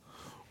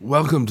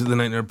Welcome to the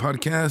Night Nerd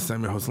Podcast.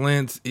 I'm your host,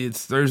 Lance.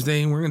 It's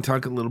Thursday, and we're going to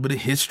talk a little bit of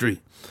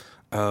history.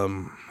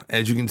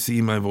 As you can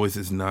see, my voice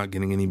is not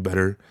getting any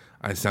better.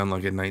 I sound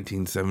like a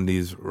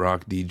 1970s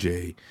rock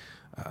DJ,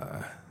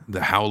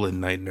 the Howlin'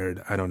 Night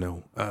Nerd. I don't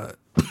know.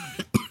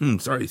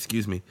 Sorry,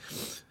 excuse me.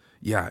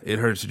 Yeah, it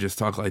hurts to just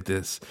talk like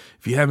this.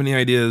 If you have any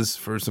ideas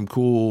for some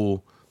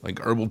cool like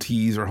herbal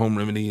teas or home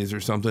remedies or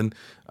something,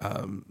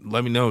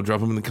 let me know. Drop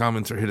them in the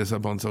comments or hit us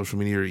up on social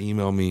media or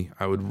email me.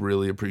 I would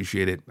really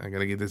appreciate it. I got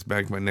to get this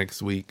back by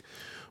next week.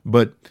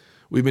 But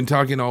we've been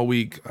talking all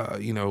week,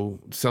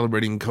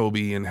 celebrating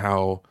Kobe and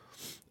how,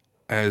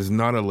 as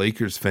not a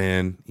Lakers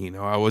fan,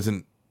 I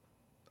wasn't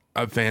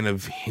a fan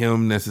of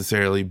him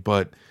necessarily,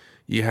 but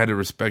you had to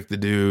respect the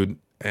dude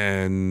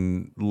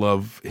and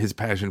love his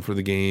passion for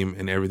the game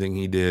and everything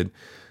he did.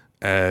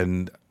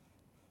 And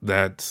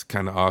that's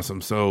kind of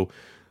awesome. So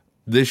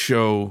this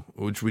show,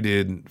 which we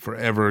did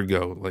forever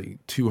ago, like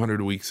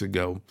 200 weeks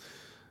ago,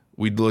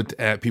 we looked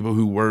at people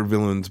who were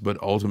villains but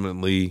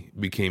ultimately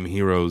became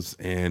heroes.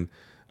 And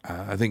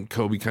I think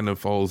Kobe kind of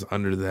falls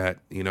under that,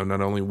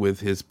 not only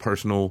with his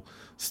personal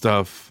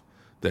stuff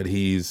that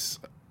he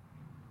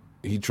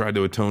tried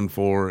to atone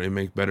for and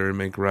make better and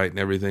make right and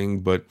everything,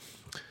 but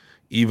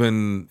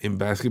even in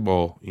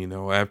basketball,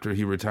 after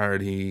he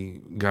retired, he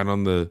got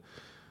on the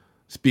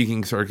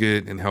speaking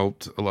circuit and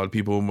helped a lot of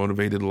people,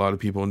 motivated a lot of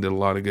people, and did a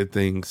lot of good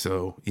things.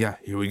 So, yeah,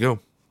 here we go.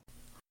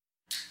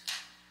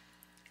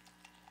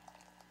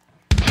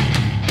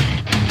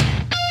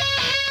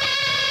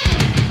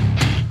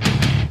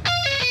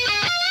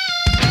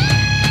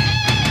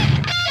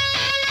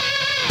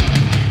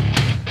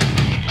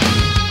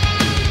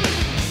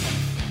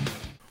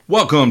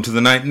 Welcome to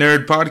the Night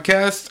Nerd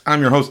Podcast.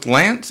 I'm your host,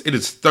 Lance. It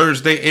is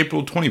Thursday,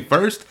 April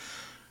 21st.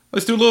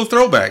 Let's do a little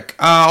throwback.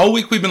 All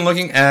week we've been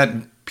looking at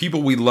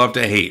people we love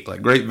to hate,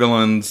 like great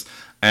villains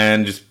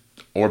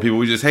or people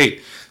we just hate.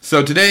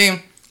 So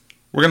today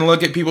we're going to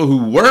look at people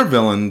who were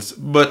villains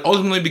but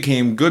ultimately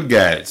became good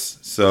guys.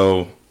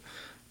 So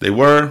they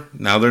were,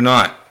 now they're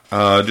not.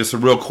 Just a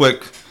real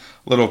quick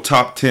little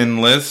top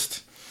 10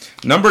 list.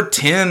 Number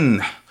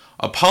 10,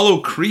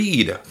 Apollo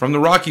Creed from the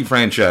Rocky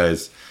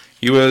franchise.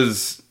 He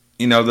was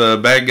the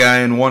bad guy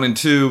in 1 and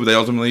 2. They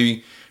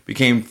ultimately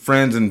became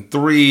friends in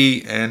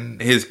 3, and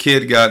his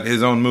kid got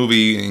his own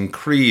movie in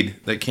Creed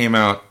that came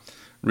out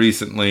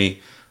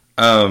recently.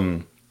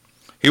 What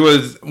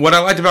I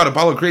liked about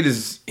Apollo Creed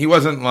is he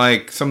wasn't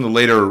like some of the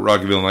later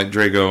Rocky villains like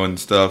Drago and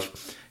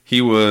stuff. He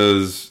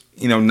was,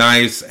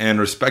 nice and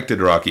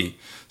respected Rocky.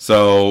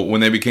 So when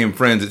they became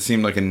friends, it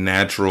seemed like a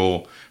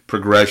natural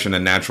progression, a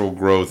natural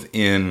growth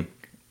in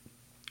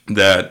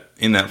that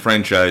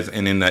franchise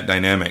and in that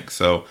dynamic.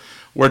 So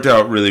worked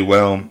out really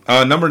well.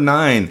 Number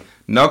 9,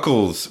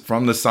 Knuckles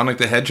from the Sonic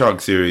the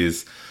Hedgehog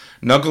series.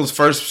 Knuckles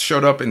first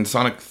showed up in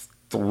Sonic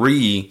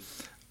 3,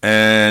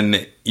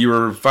 and you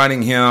were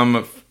fighting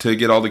him to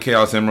get all the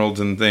Chaos Emeralds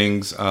and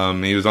things.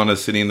 He was on a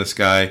city in the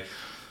sky.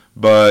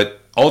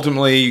 But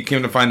ultimately, you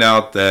came to find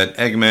out that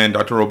Eggman,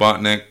 Dr.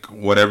 Robotnik,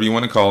 whatever you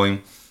want to call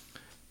him,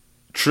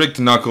 tricked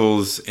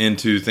Knuckles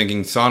into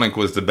thinking Sonic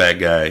was the bad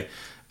guy.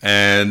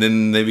 And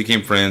then they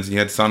became friends. You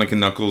had Sonic and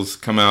Knuckles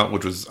come out,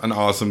 which was an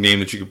awesome game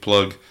that you could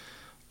plug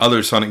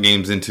other Sonic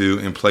games into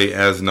and play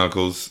as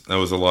Knuckles. That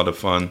was a lot of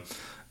fun.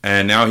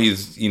 And now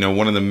he's,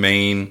 one of the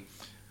main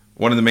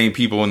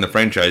people in the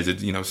franchise.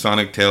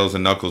 Sonic, Tails,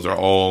 and Knuckles are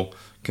all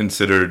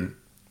considered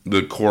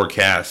the core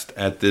cast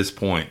at this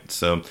point.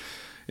 So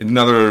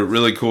another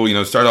really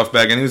cool, start off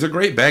bad guy. And he was a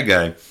great bad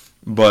guy,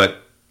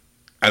 but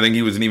I think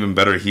he was an even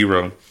better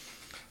hero.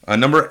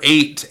 Number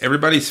 8,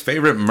 everybody's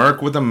favorite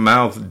merc with a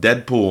mouth,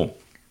 Deadpool.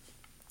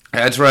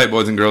 That's right,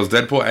 boys and girls.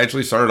 Deadpool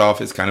actually started off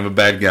as kind of a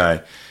bad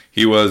guy.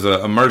 He was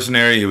a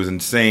mercenary. He was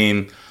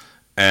insane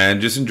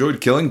and just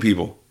enjoyed killing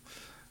people.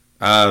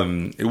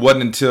 It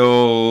wasn't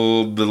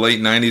until the late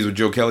 90s with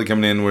Joe Kelly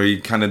coming in where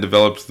he kind of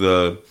developed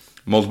the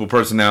multiple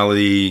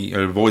personality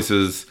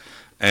voices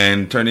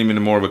and turned him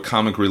into more of a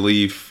comic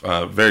relief,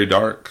 very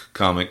dark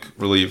comic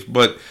relief,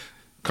 but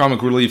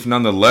comic relief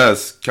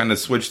nonetheless, kind of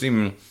switched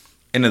him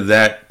into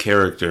that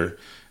character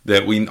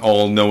that we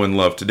all know and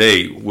love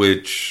today,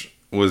 which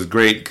was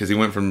great because he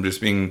went from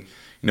just being,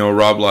 a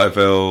Rob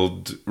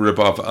Liefeld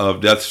ripoff of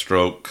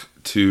Deathstroke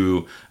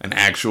to an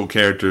actual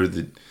character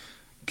that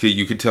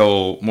you could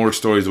tell more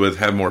stories with,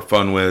 have more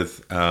fun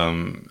with,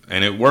 and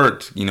it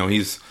worked.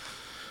 He's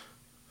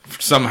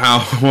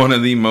somehow one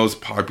of the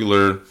most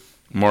popular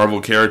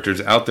Marvel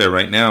characters out there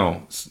right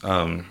now.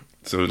 So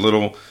a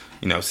little,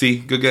 see,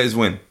 good guys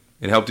win.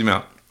 It helped him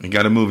out. He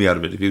got a movie out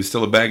of it. If he was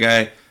still a bad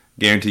guy,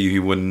 guarantee you he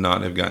would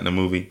not have gotten a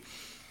movie.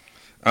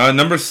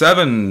 Number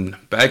 7,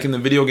 back in the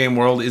video game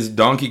world, is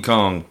Donkey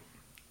Kong.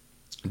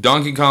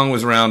 Donkey Kong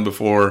was around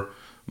before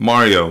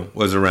Mario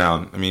was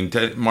around. I mean,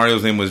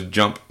 Mario's name was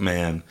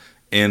Jumpman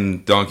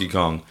in Donkey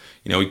Kong.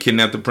 He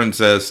kidnapped the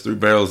princess, threw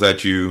barrels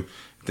at you,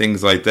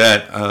 things like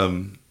that.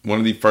 One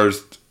of the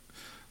first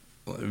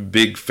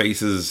big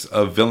faces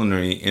of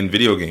villainy in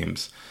video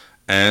games.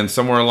 And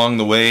somewhere along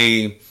the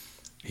way,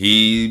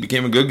 he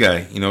became a good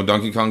guy.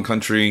 Donkey Kong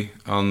Country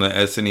on the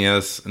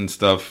SNES and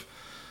stuff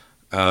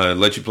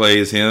let you play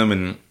as him,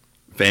 and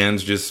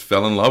fans just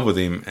fell in love with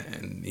him.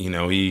 And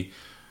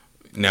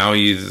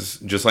he's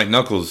just like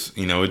Knuckles.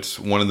 It's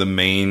one of the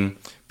main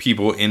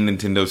people in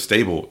Nintendo's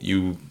stable.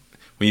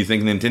 When you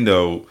think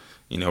Nintendo,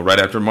 right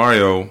after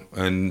Mario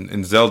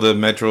and Zelda,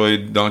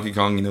 Metroid, Donkey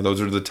Kong,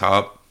 those are the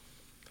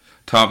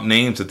top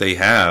names that they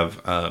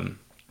have.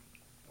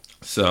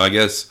 So I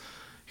guess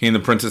he and the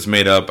princess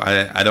made up.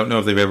 I don't know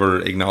if they've ever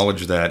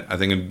acknowledged that. I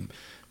think it'd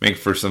make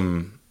for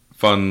some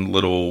fun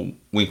little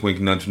wink, wink,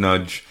 nudge,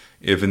 nudge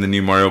if in the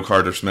new Mario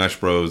Kart or Smash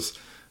Bros.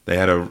 They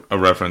had a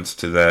reference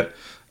to that.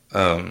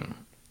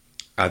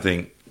 I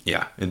think,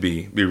 yeah, it'd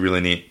be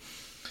really neat.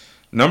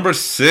 Number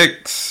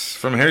 6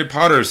 from Harry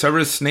Potter,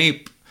 Severus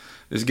Snape.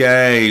 This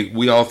guy,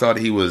 we all thought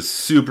he was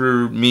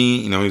super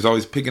mean. He was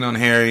always picking on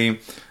Harry,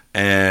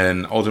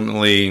 and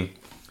ultimately,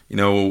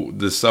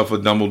 the stuff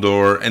with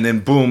Dumbledore, and then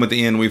boom, at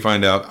the end we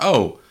find out,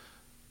 oh,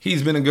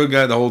 he's been a good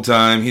guy the whole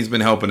time. He's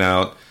been helping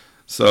out.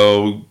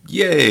 So,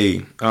 yay.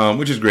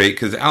 Which is great,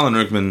 because Alan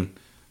Rickman,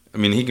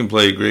 he can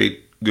play a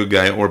great good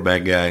guy or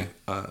bad guy.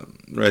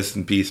 Rest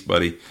in peace,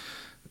 buddy.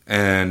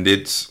 And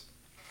it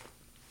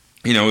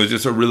was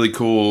just a really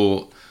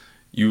cool,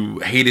 you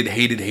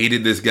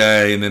hated this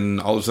guy, and then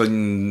all of a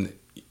sudden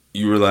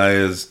you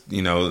realize,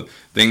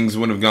 things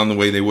wouldn't have gone the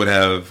way they would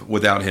have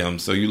without him,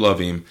 so you love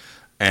him.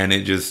 And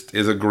it just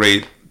is a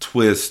great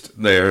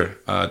twist there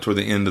toward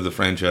the end of the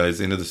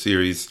franchise, end of the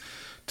series,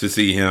 to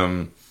see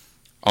him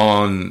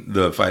on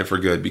the fight for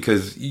good.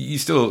 Because you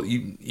still,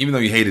 even though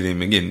you hated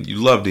him, again, you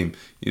loved him.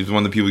 He was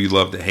one of the people you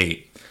loved to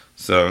hate.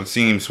 So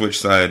seeing him switch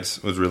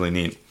sides was really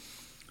neat.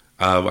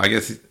 I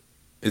guess,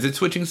 is it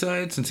switching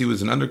sides since he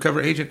was an undercover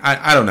agent?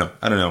 I don't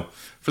know.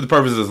 For the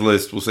purposes of this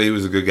list, we'll say he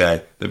was a good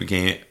guy that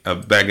became a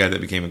bad guy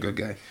that became a good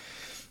guy.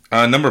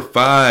 Number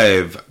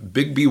 5,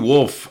 Big B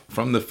Wolf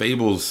from the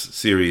Fables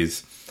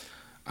series.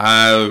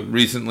 I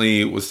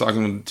recently was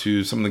talking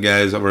to some of the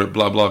guys over at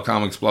Blah Blah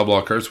Comics, Blah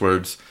Blah Curse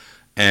Words,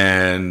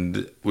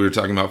 and we were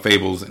talking about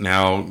Fables and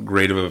how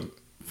great of a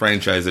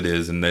franchise it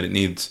is, and that it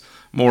needs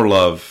more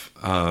love,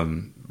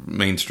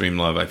 mainstream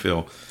love, I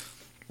feel.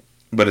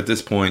 But at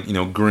this point,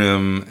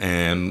 Grimm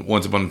and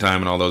Once Upon a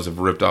Time and all those have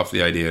ripped off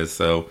the ideas,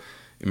 so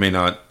it may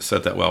not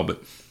set that well.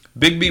 But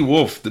Big B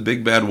Wolf, the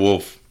big bad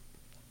wolf,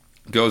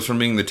 goes from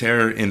being the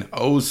terror in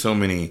so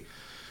many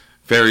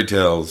fairy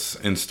tales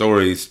and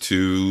stories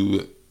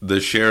to the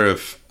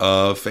sheriff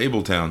of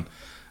Fabletown.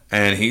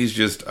 And he's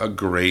just a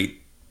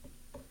great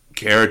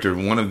character,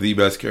 one of the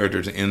best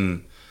characters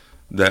in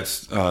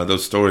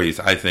those stories,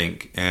 I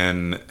think.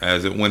 And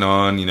as it went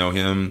on,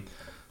 him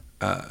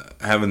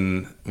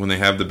when they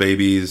have the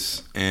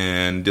babies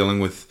and dealing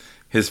with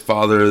his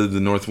father, the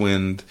North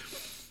Wind,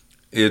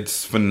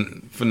 it's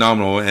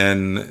phenomenal.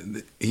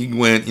 And he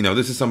went,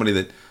 this is somebody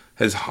that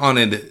has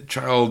haunted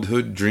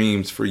childhood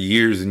dreams for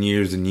years and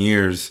years and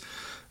years.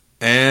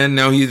 And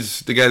now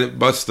he's the guy that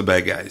busts the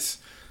bad guys.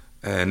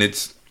 And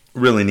it's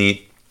really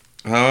neat.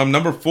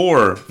 Number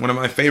 4, one of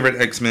my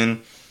favorite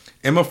X-Men,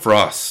 Emma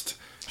Frost.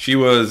 She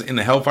was in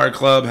the Hellfire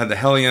Club, had the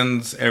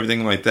Hellions,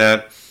 everything like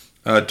that.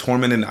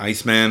 Tormented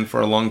Iceman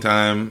for a long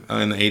time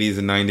in the 80s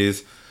and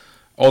 90s.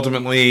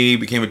 Ultimately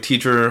became a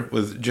teacher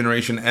with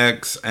Generation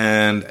X,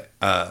 and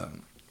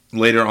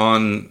later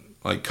on,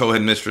 like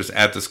co-head mistress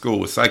at the school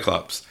with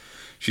Cyclops.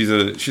 She's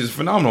a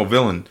phenomenal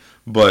villain,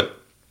 but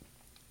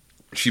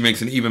she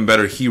makes an even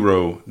better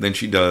hero than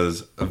she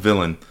does a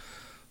villain.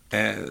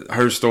 And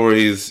her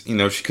stories,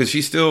 because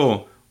she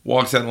still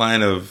walks that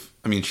line of,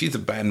 she's a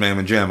bad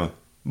mamma jamma,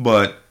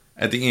 but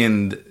at the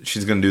end,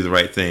 she's going to do the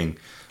right thing.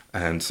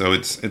 And so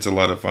it's a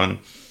lot of fun.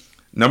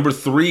 Number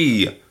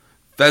 3,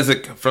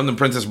 Fezzik from The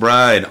Princess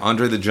Bride,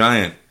 Andre the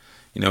Giant.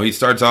 He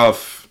starts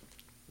off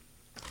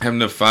having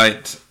to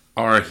fight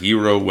our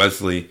hero,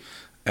 Wesley.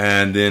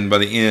 And then by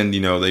the end,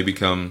 they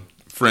become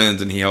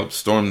friends, and he helps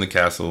storm the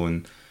castle.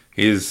 And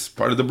he is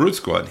part of the Brute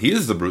Squad. He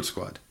is the Brute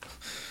Squad.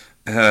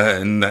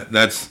 And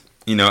that's,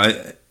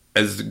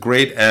 as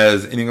great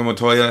as Inigo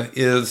Montoya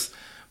is,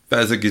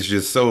 Fezzik is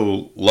just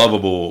so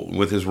lovable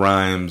with his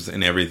rhymes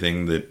and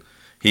everything that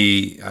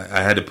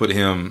I had to put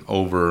him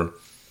over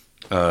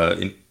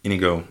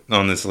Inigo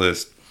on this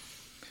list.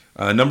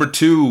 Number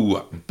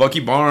 2, Bucky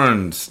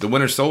Barnes, the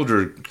Winter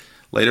Soldier,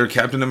 later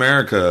Captain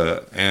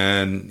America.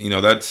 And,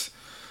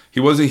 he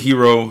was a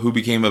hero who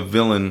became a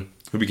villain,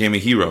 who became a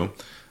hero.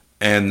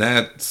 And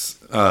that's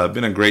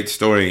been a great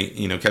story.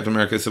 Captain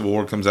America Civil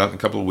War comes out in a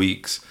couple of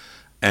weeks.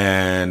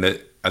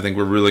 And I think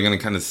we're really going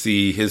to kind of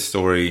see his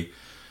story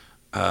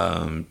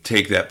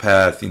take that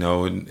path,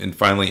 and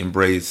finally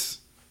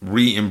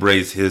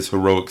re-embrace his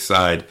heroic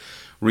side.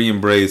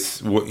 Re-embrace,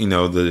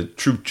 the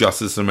true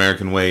justice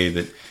American way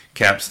that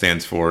Cap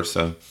stands for.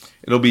 So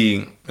it'll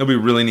be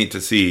really neat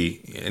to see.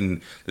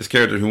 And this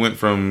character who went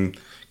from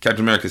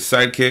Captain America's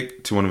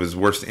sidekick to one of his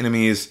worst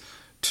enemies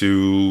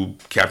to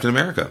Captain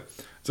America.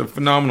 It's a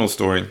phenomenal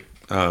story.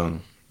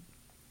 And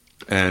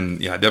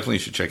yeah, definitely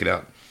should check it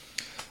out.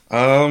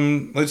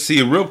 Let's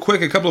see, real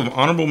quick, a couple of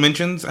honorable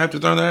mentions I have to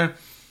throw there.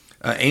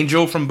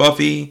 Angel from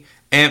Buffy,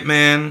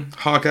 Ant-Man,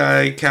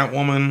 Hawkeye,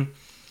 Catwoman,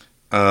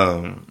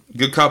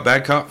 Good Cop,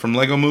 Bad Cop from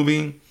Lego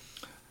Movie,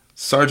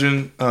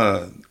 Sergeant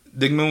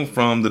Diggle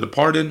from The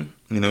Departed.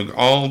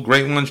 All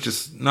great ones,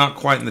 just not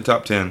quite in the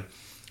top 10.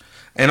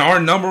 And our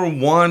number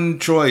one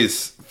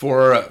choice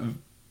for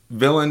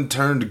villain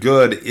turned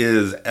good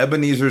is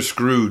Ebenezer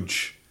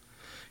Scrooge.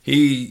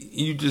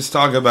 You just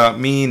talk about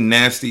mean,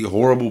 nasty,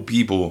 horrible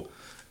people.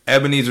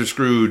 Ebenezer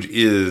Scrooge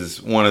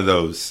is one of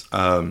those.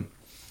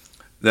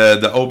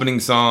 The opening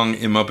song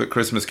in Muppet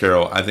Christmas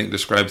Carol, I think,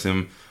 describes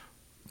him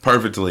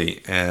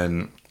perfectly.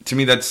 And to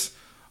me, that's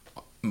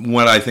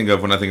what I think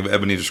of when I think of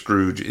Ebenezer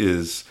Scrooge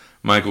is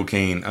Michael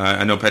Caine.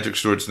 I know Patrick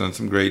Stewart's done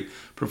some great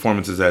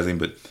performances as him,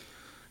 but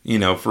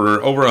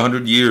for over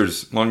 100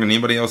 years, longer than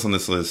anybody else on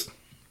this list,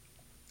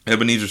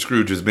 Ebenezer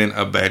Scrooge has been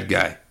a bad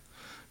guy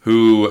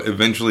who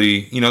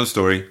eventually, the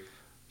story,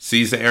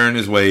 sees the error in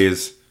his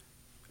ways,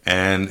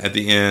 and at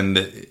the end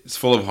is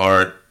full of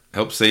heart,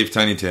 helps save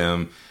Tiny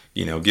Tim,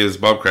 gives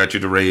Bob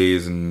Cratchit a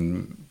raise,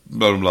 and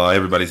blah, blah, blah.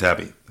 Everybody's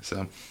happy.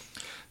 So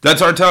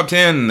that's our top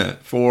 10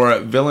 for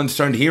villains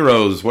turned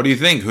heroes. What do you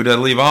think? Who did I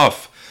leave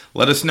off?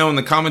 Let us know in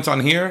the comments on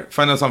here.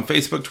 Find us on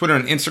Facebook, Twitter,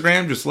 and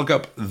Instagram. Just look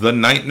up The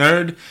Night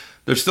Nerd.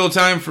 There's still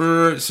time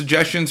for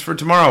suggestions for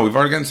tomorrow. We've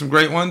already gotten some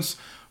great ones.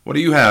 What do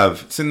you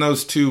have? Send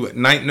those to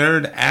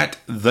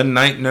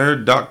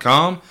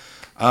nightnerd@thenightnerd.com.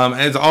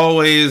 As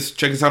always,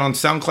 check us out on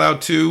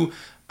SoundCloud too.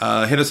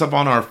 Hit us up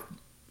on our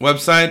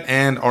website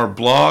and our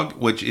blog,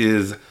 which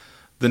is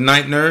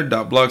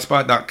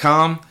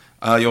thenightnerd.blogspot.com.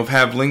 You'll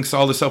have links to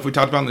all the stuff we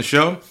talked about in the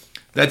show.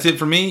 That's it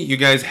for me. You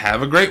guys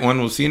have a great one.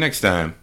 We'll see you next time.